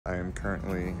I am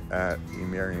currently at the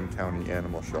Marion County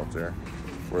Animal Shelter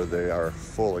where they are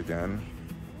full again.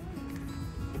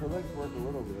 Her legs work a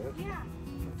little bit. Yeah.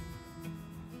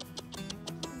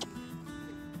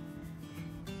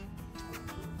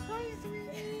 Hi,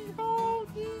 sweetie. Oh,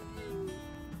 you.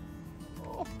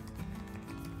 Oh.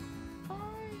 Hi.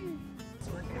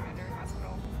 So we're at a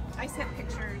hospital. I sent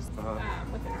pictures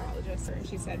with a neurologist, and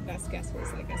she said best guess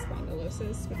was like a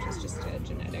spondylosis, which is just a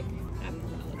genetic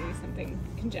abnormality, something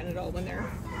congenital when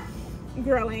they're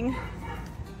growing.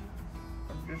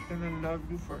 I'm just gonna love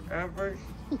you forever,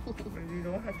 and you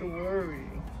don't have to worry.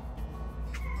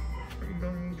 You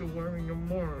don't need to worry no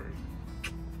more.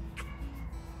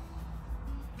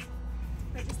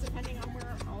 But just depending on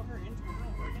where all her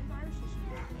internal organs are, she should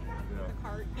be okay with the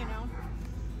cart, you know?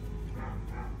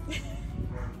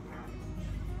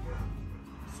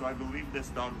 So I believe this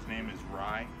dog's name is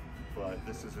Rye, but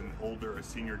this is a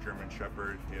senior German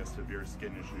Shepherd. He has severe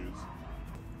skin issues.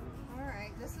 All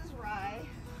right, this is Rye.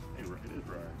 Hey, it is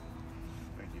Rye.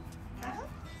 Thank you. Uh-huh.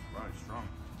 Rye's strong.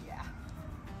 Yeah.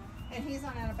 And he's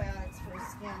on antibiotics for his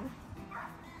skin.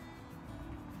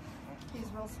 He's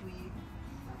real sweet.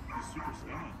 He's super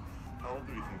skinny. How old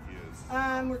do you think he is?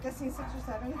 We're guessing 6 or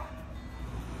 7. Oh,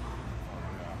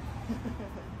 yeah.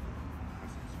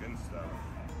 There's some skin stuff.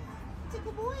 It's a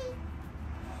good boy.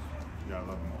 Yeah, I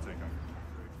love him. I'll take him.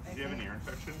 Does he have an ear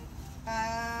infection?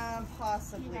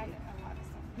 Possibly. He had a lot of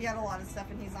stuff. He had a lot of stuff,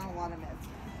 and he's on a lot of meds.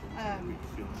 You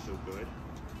feeling so good?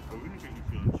 Oh, we're gonna get you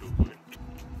feeling so good.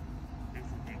 Thanks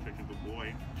for being such a good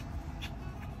boy.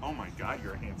 Oh my God,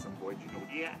 you're a handsome boy. Did you know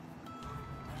that?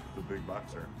 The big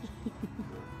boxer.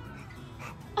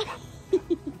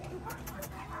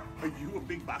 Are you a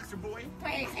big boxer boy?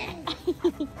 Crazy.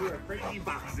 You're a crazy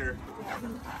boxer.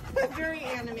 Very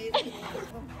animated.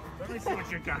 Let me see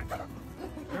what you got.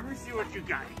 Let me see what you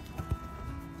got.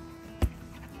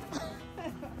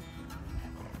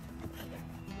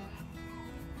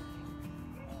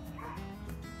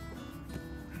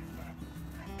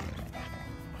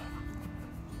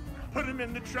 Put him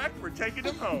in the truck. We're taking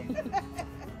him home.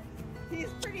 He's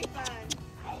pretty fun.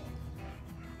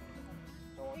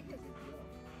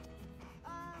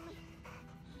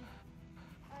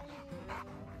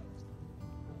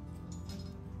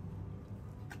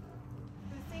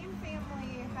 The same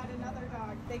family had another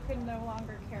dog. They could no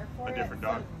longer care for it. A different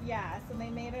dog? So, yeah, so they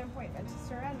made an appointment to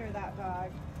surrender that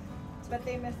dog, but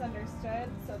they misunderstood,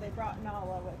 so they brought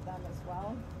Nala with them as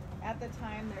well. At the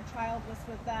time, their child was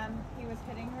with them. He was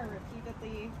hitting her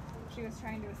repeatedly. She was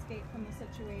trying to escape from the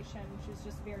situation. She was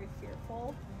just very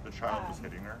fearful. The child was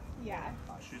hitting her. Yeah.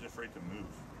 She's afraid to move.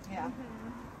 Yeah.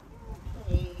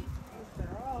 Hey,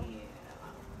 girl. Yeah.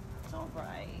 It's all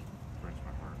right. Breaks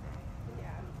my heart.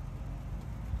 Yeah.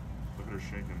 Look at her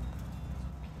shaking.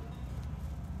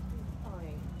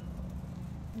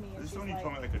 Me and This is she's when you like,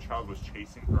 told me like the child was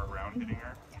chasing her around, hitting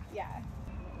her. yeah. It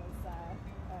was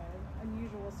an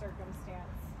unusual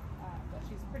circumstance, but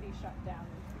she's pretty shut down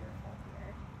and fearful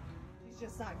here.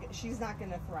 She's not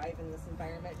going to thrive in this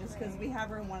environment just because we have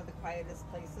her in one of the quietest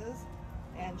places,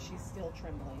 and she's still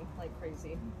trembling like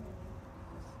crazy.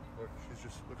 Look,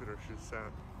 look at her, she's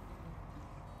sad.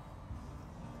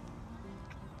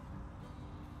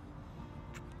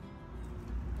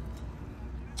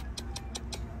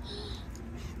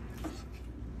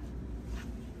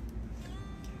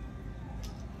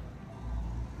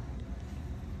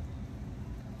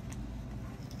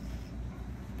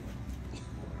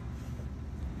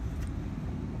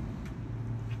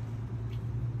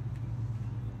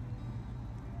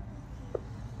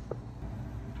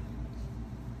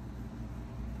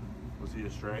 Was he a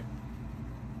stray?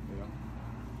 Yeah.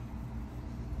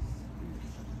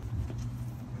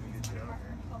 Let me get you out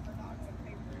here.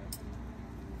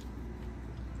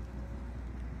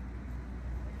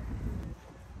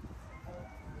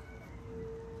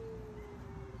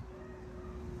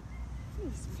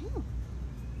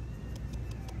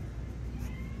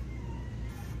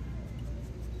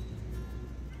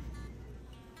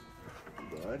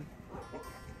 Good.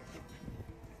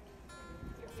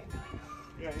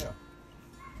 Yeah, yeah.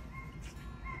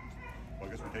 Well,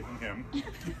 I guess we're taking him.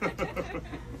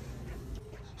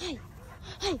 Hi.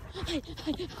 Hi. Hi.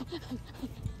 Hi.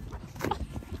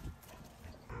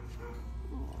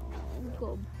 Oh,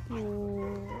 good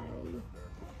boy.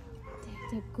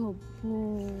 That's a good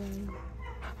boy.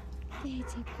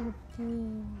 That's a good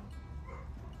boy.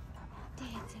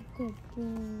 That's a good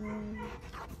boy.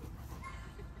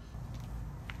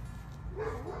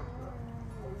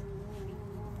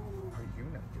 Are you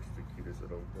not just the cutest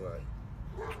little boy?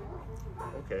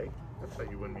 Okay, that's how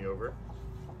you win me over.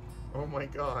 Oh my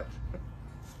God.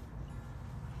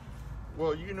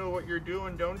 Well, you know what you're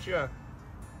doing, don't you?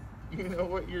 You know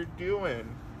what you're doing.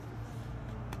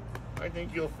 I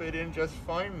think you'll fit in just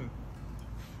fine.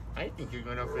 I think you're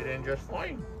gonna fit in just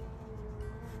fine.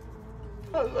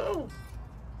 Hello.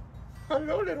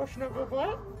 Hello, little snuggle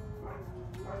butt.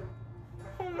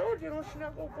 Hello, little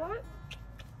snuggle butt.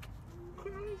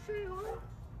 Can I say hi?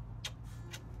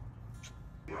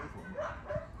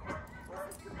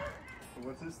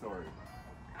 What's his story?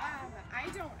 I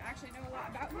don't actually know a lot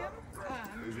about him.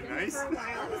 Is he been here nice? For a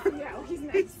while. Yeah, he's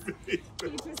nice. He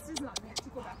just is not meant to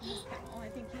go back in his kennel. I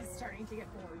think he's starting to get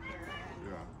bored here.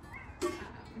 And, Yeah.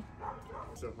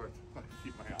 So hard to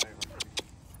keep my eye on him.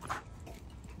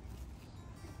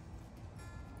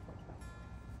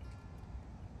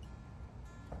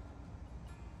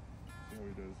 See how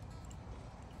he does.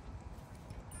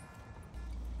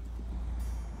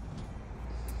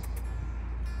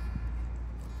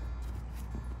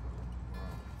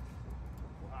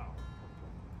 Wow.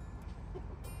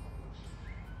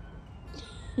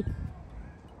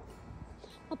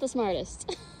 Not the smartest.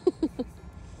 So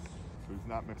he's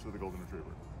not mixed with a golden retriever.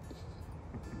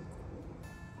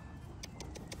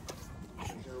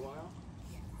 Been here a while?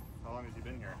 How long has he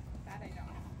been here? that I don't know.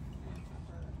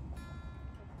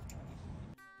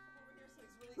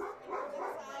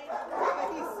 But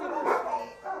he's super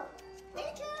sweet.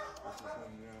 Nature! This is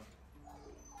him, yeah.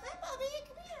 Hi, Bobby,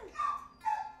 come here.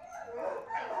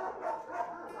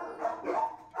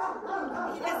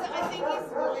 He doesn't, I think he's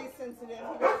really sensitive. He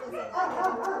doesn't like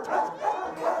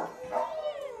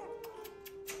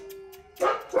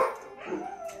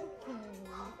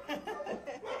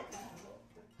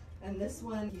And this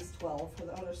one, he's 12.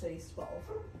 The owner said he's 12.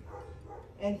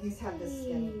 And he's had this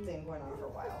skin thing going on for a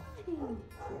while.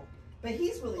 But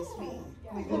he's really sweet.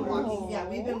 We've been walking. Yeah,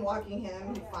 we've been walking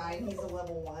him. He's fine. He's a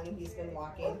level 1. He's been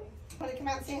walking. Want to come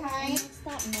out and say hi? What's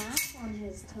that mask on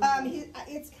his tongue?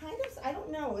 It's kind of, I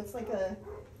don't know. It's like a,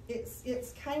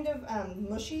 it's kind of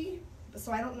mushy.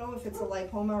 So I don't know if it's a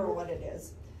lipoma or what it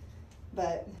is.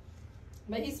 But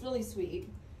he's really sweet.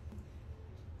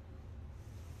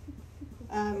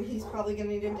 He's probably going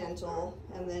to need a dental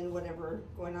and then whatever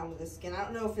going on with his skin. I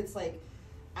don't know if it's like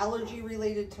allergy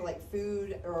related to like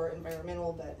food or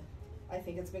environmental, but I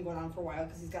think it's been going on for a while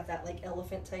because he's got that like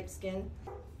elephant type skin.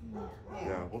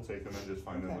 Yeah, we'll take him and just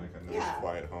find him Okay. like a nice Yeah.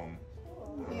 quiet home.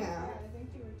 Yeah. I think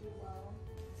he would do well.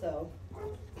 So,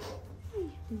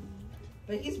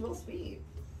 but he's real sweet.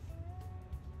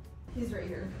 He's right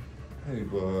here. Hey,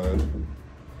 bud.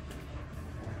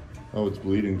 Oh, it's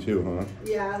bleeding too, huh?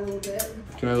 Yeah, a little bit.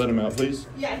 Can I let him out, please?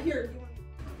 Yeah, here.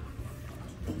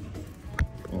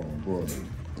 Oh, boy.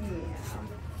 Yeah.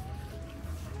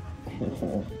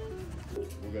 We'll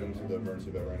get him to the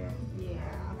emergency vet right now. Yeah.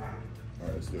 All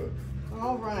right, let's do it.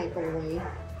 All right, boy.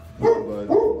 Bud.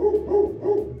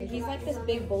 He's like this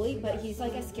big bully, but he's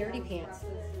like a scaredy pants.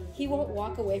 He won't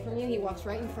walk away from you. He walks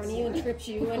right in front of you and trips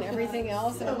you and everything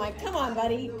else. And I'm like, come on,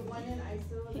 buddy.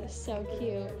 He's so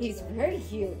cute. He's very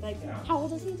cute. Like, How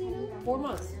old is he, do you know? 4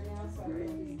 months.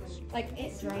 Like,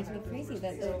 it drives me crazy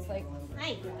that it's like,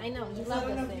 hi, I know, you love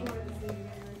this thing.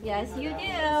 Yes, you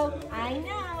do. I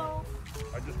know.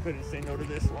 I just couldn't say no to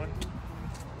this one.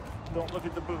 Don't look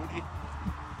at the booty.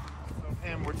 So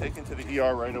him, we're taken to the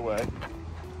ER right away.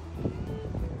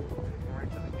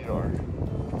 Right to the ER.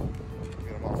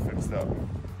 Get him all fixed up.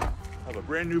 Have a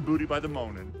brand new booty by the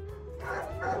morning.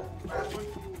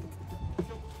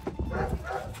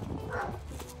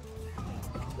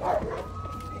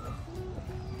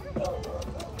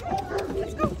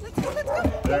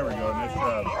 There we go, nice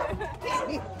job.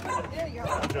 There you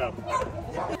go. Good job.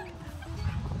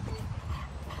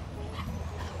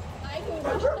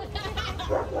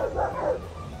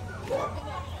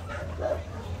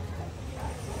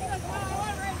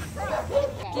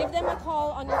 Give them a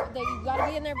call on your, you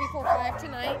gotta be in there before 5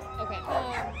 tonight. Okay.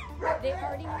 They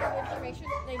already have information.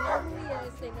 They know who he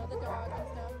is. They know the dog and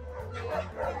stuff. They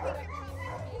are expecting you to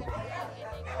be there and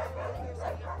they know that you're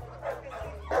setting up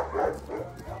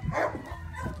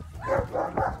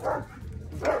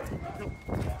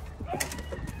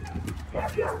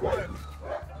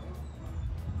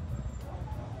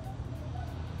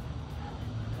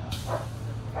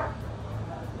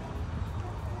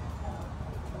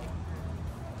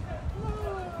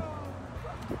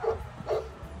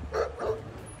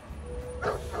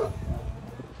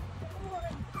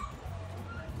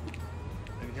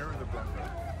And here are the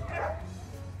Brenda.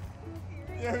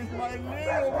 There's my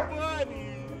little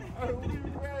buddy. Are we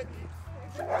ready?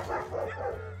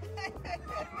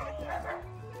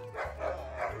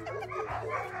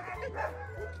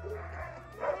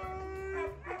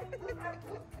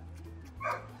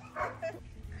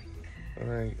 All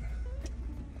right.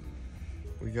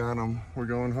 We got him. We're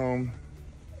going home.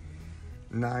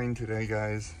 9 today,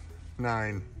 guys.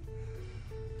 9.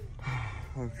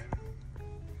 Okay.